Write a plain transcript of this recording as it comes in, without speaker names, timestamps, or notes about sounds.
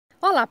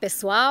Olá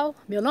pessoal,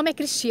 meu nome é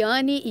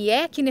Cristiane e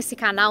é aqui nesse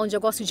canal onde eu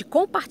gosto de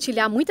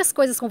compartilhar muitas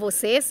coisas com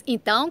vocês.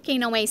 Então, quem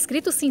não é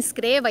inscrito, se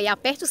inscreva e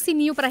aperte o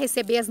sininho para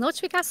receber as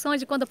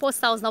notificações de quando eu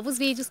postar os novos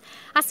vídeos.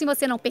 Assim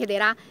você não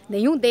perderá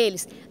nenhum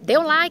deles. Dê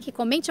um like,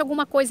 comente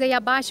alguma coisa aí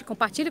abaixo,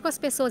 compartilhe com as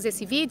pessoas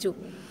esse vídeo.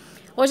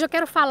 Hoje eu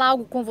quero falar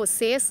algo com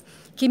vocês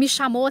que me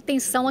chamou a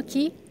atenção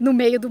aqui no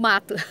meio do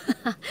mato.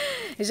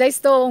 Já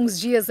estou há uns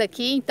dias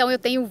aqui, então eu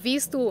tenho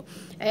visto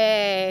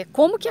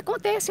como que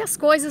acontecem as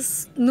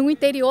coisas no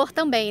interior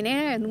também,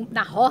 né?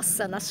 Na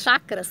roça, nas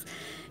chácaras.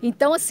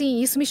 Então,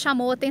 assim, isso me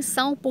chamou a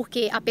atenção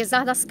porque,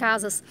 apesar das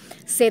casas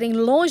serem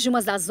longe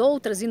umas das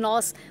outras e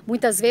nós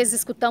muitas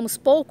vezes escutamos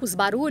poucos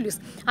barulhos,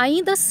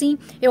 ainda assim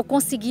eu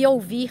consegui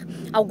ouvir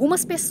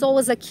algumas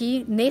pessoas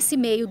aqui nesse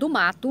meio do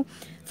mato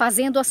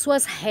fazendo as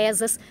suas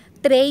rezas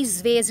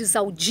 3 vezes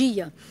ao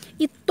dia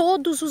e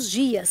todos os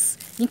dias,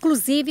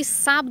 inclusive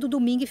sábado,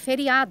 domingo e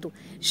feriado.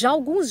 Já há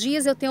alguns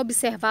dias eu tenho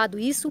observado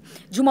isso.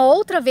 De uma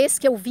outra vez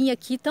que eu vim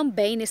aqui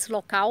também nesse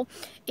local,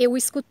 eu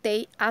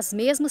escutei as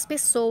mesmas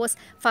pessoas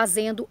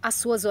fazendo as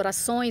suas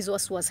orações ou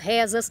as suas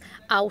rezas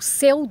ao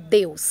seu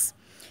Deus.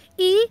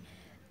 E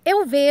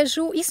eu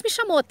vejo, isso me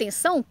chamou a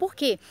atenção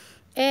porque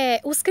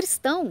os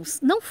cristãos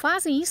não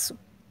fazem isso.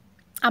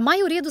 A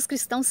maioria dos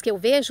cristãos que eu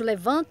vejo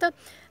levanta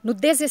no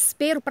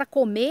desespero para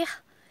comer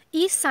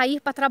e sair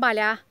para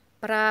trabalhar,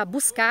 para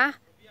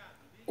buscar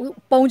o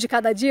pão de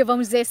cada dia,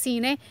 vamos dizer assim,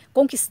 né?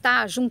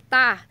 Conquistar,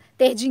 juntar,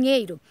 ter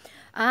dinheiro.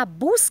 A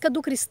busca do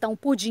cristão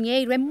por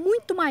dinheiro é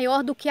muito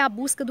maior do que a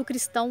busca do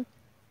cristão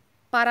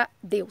para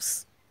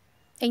Deus,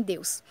 em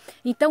Deus.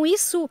 Então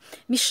isso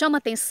me chama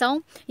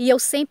atenção e eu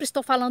sempre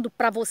estou falando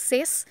para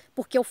vocês,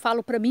 porque eu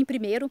falo para mim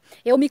primeiro.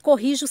 Eu me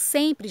corrijo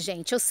sempre,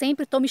 gente, eu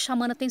sempre estou me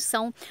chamando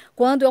atenção.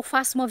 Quando eu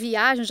faço uma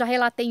viagem, já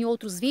relatei em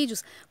outros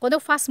vídeos, quando eu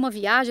faço uma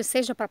viagem,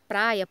 seja para a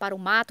praia, para o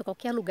mato,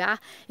 qualquer lugar,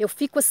 eu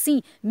fico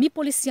assim, me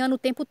policiando o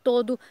tempo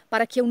todo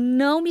para que eu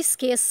não me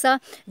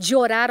esqueça de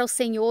orar ao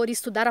Senhor e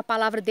estudar a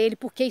palavra dele,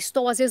 porque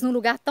estou às vezes num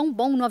lugar tão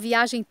bom, numa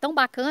viagem tão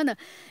bacana,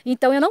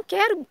 então eu não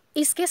quero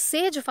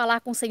esquecer de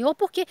falar com o Senhor,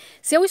 porque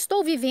se eu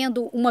estou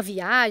vivendo uma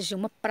viagem,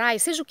 uma praia,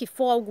 seja o que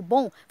for, algo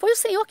bom, foi o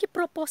Senhor que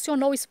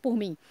proporcionou isso por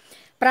mim,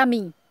 para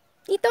mim.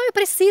 Então eu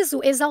preciso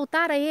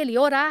exaltar a Ele,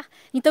 orar.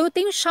 Então eu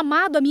tenho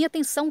chamado a minha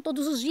atenção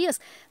todos os dias,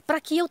 para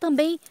que eu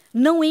também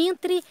não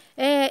entre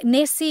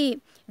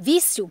nesse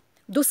vício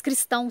dos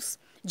cristãos,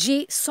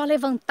 de só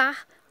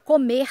levantar,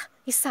 comer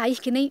e sair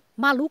que nem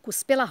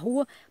malucos pela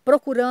rua,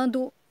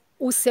 procurando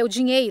o seu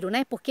dinheiro,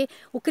 né? Porque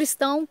o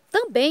cristão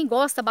também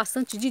gosta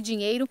bastante de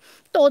dinheiro,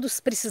 todos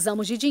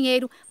precisamos de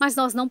dinheiro, mas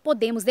nós não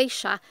podemos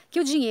deixar que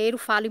o dinheiro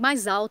fale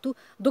mais alto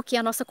do que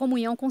a nossa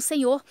comunhão com o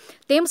Senhor.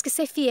 Temos que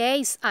ser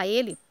fiéis a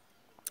Ele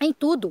em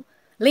tudo,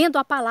 lendo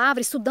a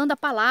palavra, estudando a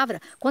palavra.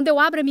 Quando eu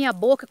abro a minha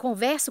boca,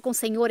 converso com o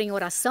Senhor em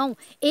oração,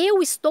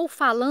 eu estou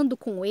falando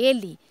com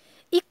Ele.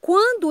 E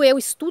quando eu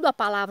estudo a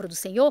palavra do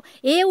Senhor,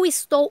 eu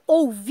estou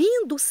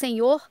ouvindo o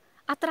Senhor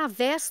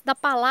através da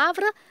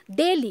palavra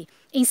dele,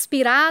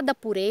 inspirada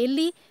por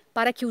ele,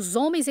 para que os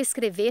homens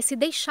escrevessem e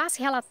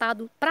deixassem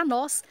relatado para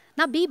nós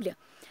na Bíblia.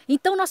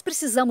 Então nós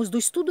precisamos do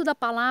estudo da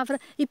palavra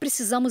e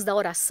precisamos da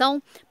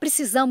oração,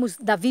 precisamos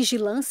da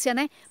vigilância,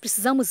 né?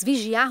 Precisamos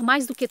vigiar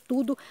mais do que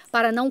tudo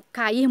para não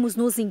cairmos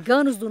nos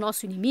enganos do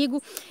nosso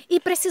inimigo e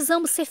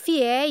precisamos ser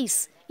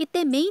fiéis e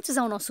tementes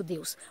ao nosso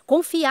Deus,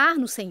 confiar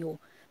no Senhor.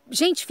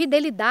 Gente,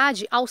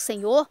 fidelidade ao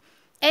Senhor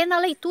é na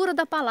leitura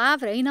da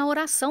palavra e na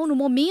oração, no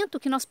momento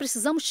que nós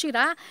precisamos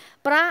tirar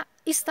para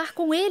estar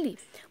com Ele.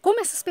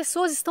 Como essas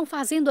pessoas estão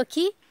fazendo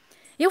aqui,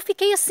 eu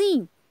fiquei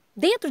assim,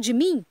 dentro de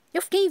mim,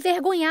 eu fiquei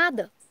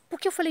envergonhada.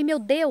 Porque eu falei, meu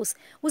Deus,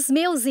 os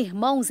meus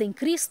irmãos em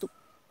Cristo,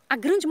 a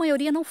grande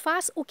maioria não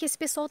faz o que esse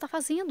pessoal está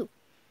fazendo.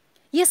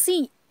 E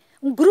assim,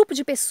 um grupo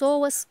de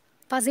pessoas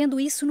fazendo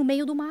isso no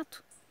meio do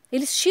mato.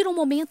 Eles tiram um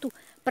momento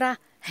para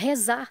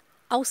rezar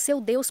ao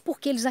seu Deus,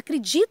 porque eles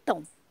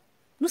acreditam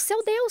no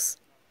seu Deus.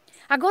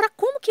 Agora,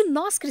 como que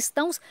nós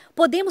cristãos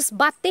podemos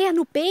bater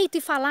no peito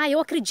e falar, eu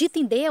acredito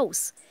em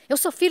Deus, eu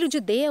sou filho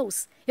de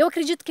Deus, eu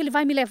acredito que Ele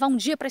vai me levar um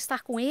dia para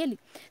estar com Ele,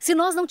 se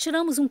nós não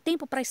tiramos um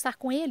tempo para estar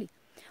com Ele?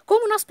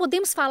 Como nós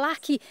podemos falar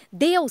que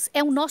Deus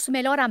é o nosso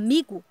melhor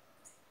amigo,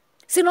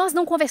 se nós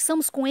não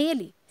conversamos com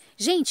Ele?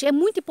 Gente, é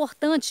muito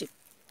importante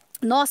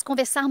nós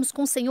conversarmos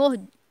com o Senhor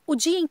o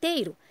dia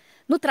inteiro.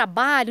 No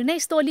trabalho, né?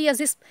 Estou ali às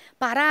vezes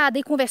parada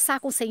e conversar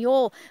com o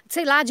Senhor,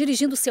 sei lá,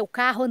 dirigindo o seu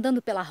carro,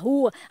 andando pela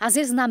rua, às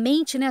vezes na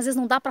mente, né? Às vezes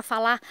não dá para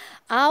falar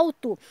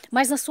alto,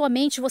 mas na sua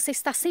mente você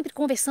está sempre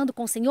conversando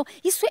com o Senhor.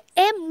 Isso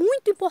é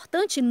muito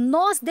importante,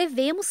 nós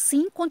devemos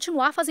sim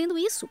continuar fazendo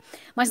isso,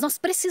 mas nós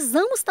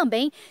precisamos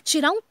também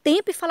tirar um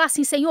tempo e falar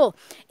assim, Senhor,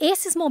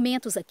 esses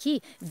momentos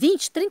aqui,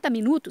 20, 30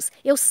 minutos,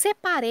 eu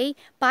separei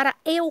para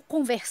eu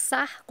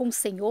conversar com o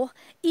Senhor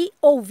e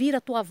ouvir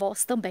a tua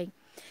voz também.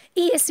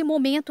 E esse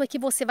momento é que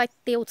você vai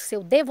ter o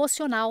seu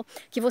devocional,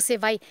 que você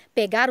vai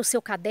pegar o seu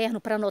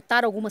caderno para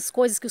anotar algumas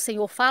coisas que o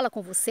Senhor fala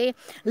com você,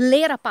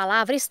 ler a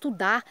palavra,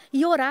 estudar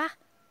e orar.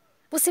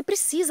 Você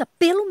precisa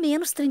pelo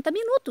menos 30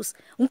 minutos.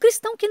 Um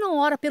cristão que não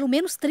ora pelo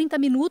menos 30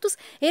 minutos,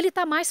 ele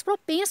está mais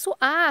propenso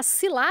às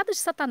ciladas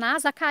de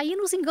Satanás, a cair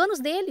nos enganos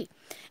dele.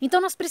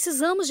 Então nós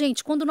precisamos,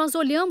 gente, quando nós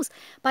olhamos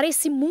para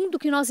esse mundo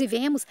que nós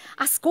vivemos,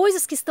 as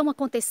coisas que estão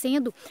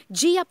acontecendo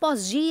dia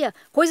após dia,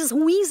 coisas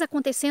ruins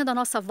acontecendo à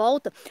nossa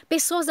volta,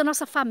 pessoas da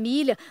nossa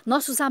família,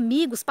 nossos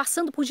amigos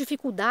passando por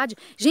dificuldade.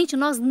 Gente,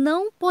 nós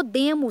não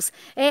podemos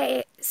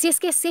se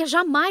esquecer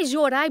jamais de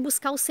orar e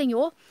buscar o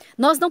Senhor.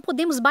 Nós não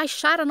podemos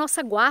baixar a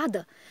nossa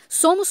guarda.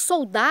 Somos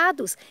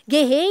soldados,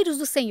 guerreiros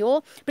do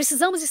Senhor.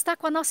 Precisamos estar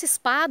com a nossa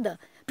espada.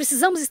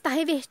 Precisamos estar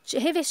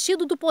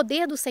revestidos do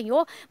poder do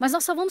Senhor. Mas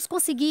nós só vamos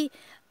conseguir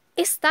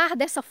estar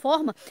dessa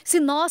forma se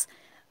nós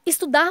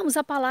estudarmos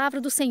a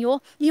palavra do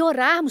Senhor e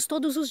orarmos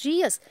todos os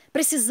dias.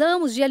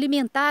 Precisamos de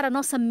alimentar a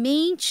nossa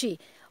mente,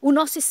 o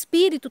nosso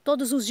espírito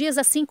todos os dias,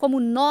 assim como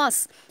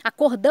nós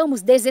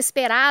acordamos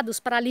desesperados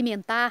para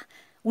alimentar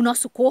o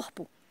nosso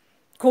corpo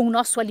com o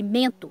nosso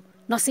alimento.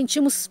 Nós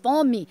sentimos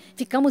fome,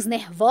 ficamos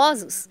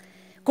nervosos.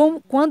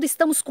 Quando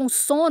estamos com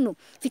sono,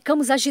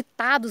 ficamos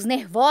agitados,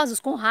 nervosos,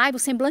 com raiva, o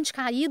semblante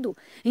caído.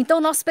 Então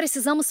nós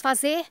precisamos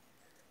fazer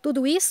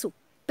tudo isso.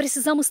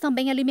 Precisamos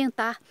também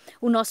alimentar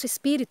o nosso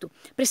espírito.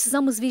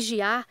 Precisamos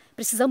vigiar,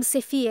 precisamos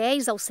ser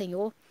fiéis ao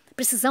Senhor.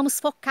 Precisamos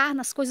focar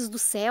nas coisas do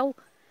céu.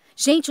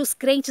 Gente, os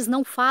crentes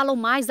não falam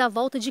mais da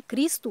volta de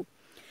Cristo.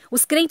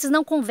 Os crentes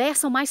não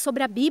conversam mais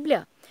sobre a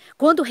Bíblia.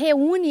 Quando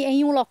reúne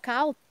em um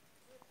local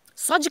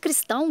só de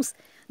cristãos,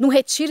 num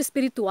retiro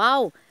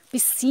espiritual,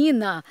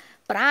 piscina,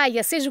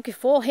 praia, seja o que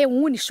for,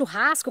 reúne,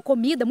 churrasco,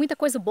 comida, muita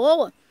coisa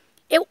boa.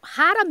 Eu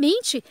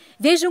raramente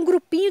vejo um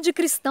grupinho de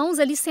cristãos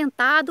ali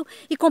sentado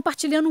e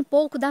compartilhando um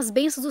pouco das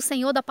bênçãos do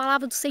Senhor, da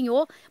palavra do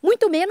Senhor,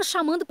 muito menos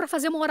chamando para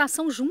fazer uma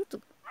oração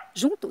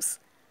juntos.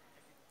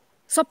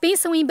 Só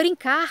pensam em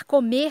brincar,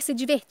 comer, se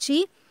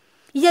divertir.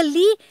 E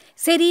ali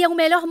seria o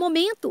melhor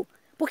momento,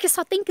 porque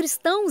só tem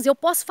cristãos e eu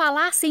posso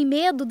falar sem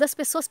medo das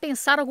pessoas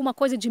pensar alguma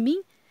coisa de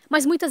mim,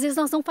 mas muitas vezes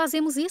nós não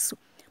fazemos isso.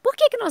 Por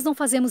que nós não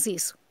fazemos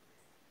isso?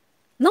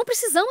 Não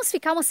precisamos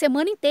ficar uma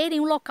semana inteira em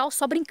um local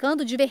só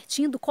brincando,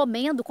 divertindo,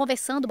 comendo,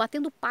 conversando,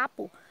 batendo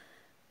papo.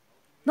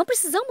 Não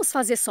precisamos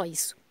fazer só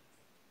isso.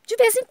 De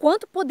vez em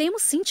quando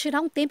podemos sim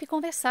tirar um tempo e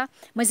conversar,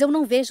 mas eu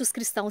não vejo os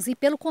cristãos, e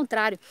pelo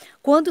contrário,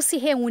 quando se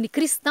reúne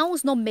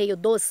cristãos no meio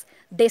dos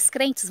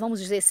descrentes, vamos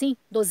dizer assim,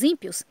 dos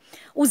ímpios,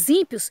 os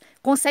ímpios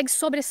conseguem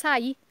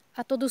sobressair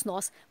a todos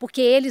nós,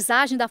 porque eles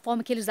agem da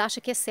forma que eles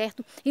acham que é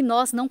certo e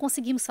nós não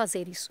conseguimos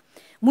fazer isso.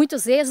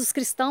 Muitas vezes os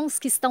cristãos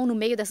que estão no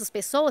meio dessas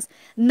pessoas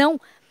não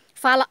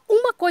falam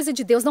uma coisa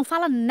de Deus, não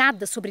falam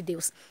nada sobre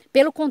Deus.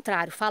 Pelo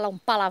contrário, falam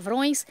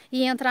palavrões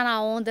e entra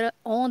na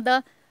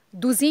onda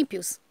dos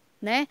ímpios.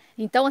 Né?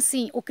 Então,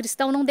 assim, o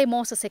cristão não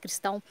demonstra ser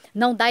cristão,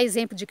 não dá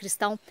exemplo de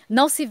cristão,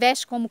 não se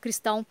veste como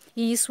cristão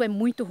e isso é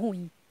muito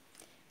ruim.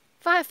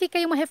 Fica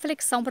aí uma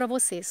reflexão para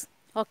vocês,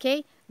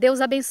 ok?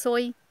 Deus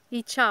abençoe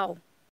e tchau!